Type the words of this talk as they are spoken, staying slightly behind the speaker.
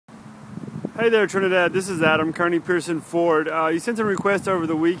Hey there Trinidad, this is Adam, Kearney Pearson Ford. You sent a request over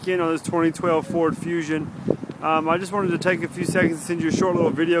the weekend on this 2012 Ford Fusion. I just wanted to take a few seconds to send you a short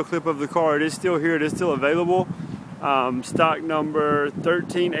little video clip of the car. It is still here, it is still available. Stock number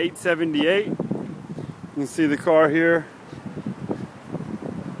 13878. You can see the car here.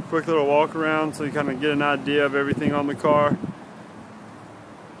 Quick little walk around so you kind of get an idea of everything on the car.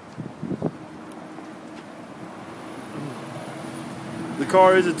 The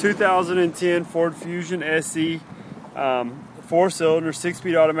car is a 2010 Ford Fusion SE, 4-cylinder,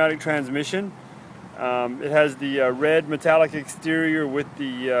 6-speed automatic transmission. It has the red metallic exterior with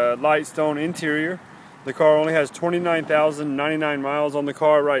the light stone interior. The car only has 29,099 miles on the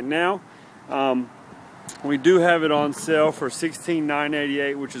car right now. We do have it on sale for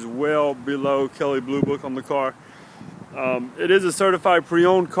 $16,988, which is well below Kelley Blue Book on the car. It is a certified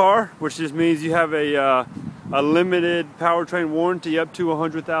pre-owned car, which just means you have a limited powertrain warranty up to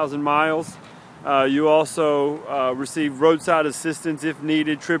 100,000 miles. You also receive roadside assistance if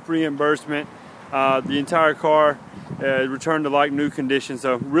needed, trip reimbursement. The entire car returned to like new condition.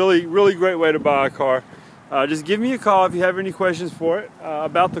 So really great way to buy a car. Just give me a call if you have any questions for it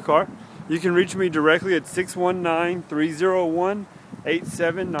about the car. You can reach me directly at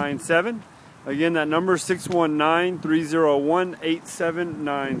 619-301-8797. Again, that number is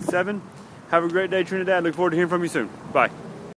 619-301-8797. Have a great day, Trinidad. Look forward to hearing from you soon. Bye.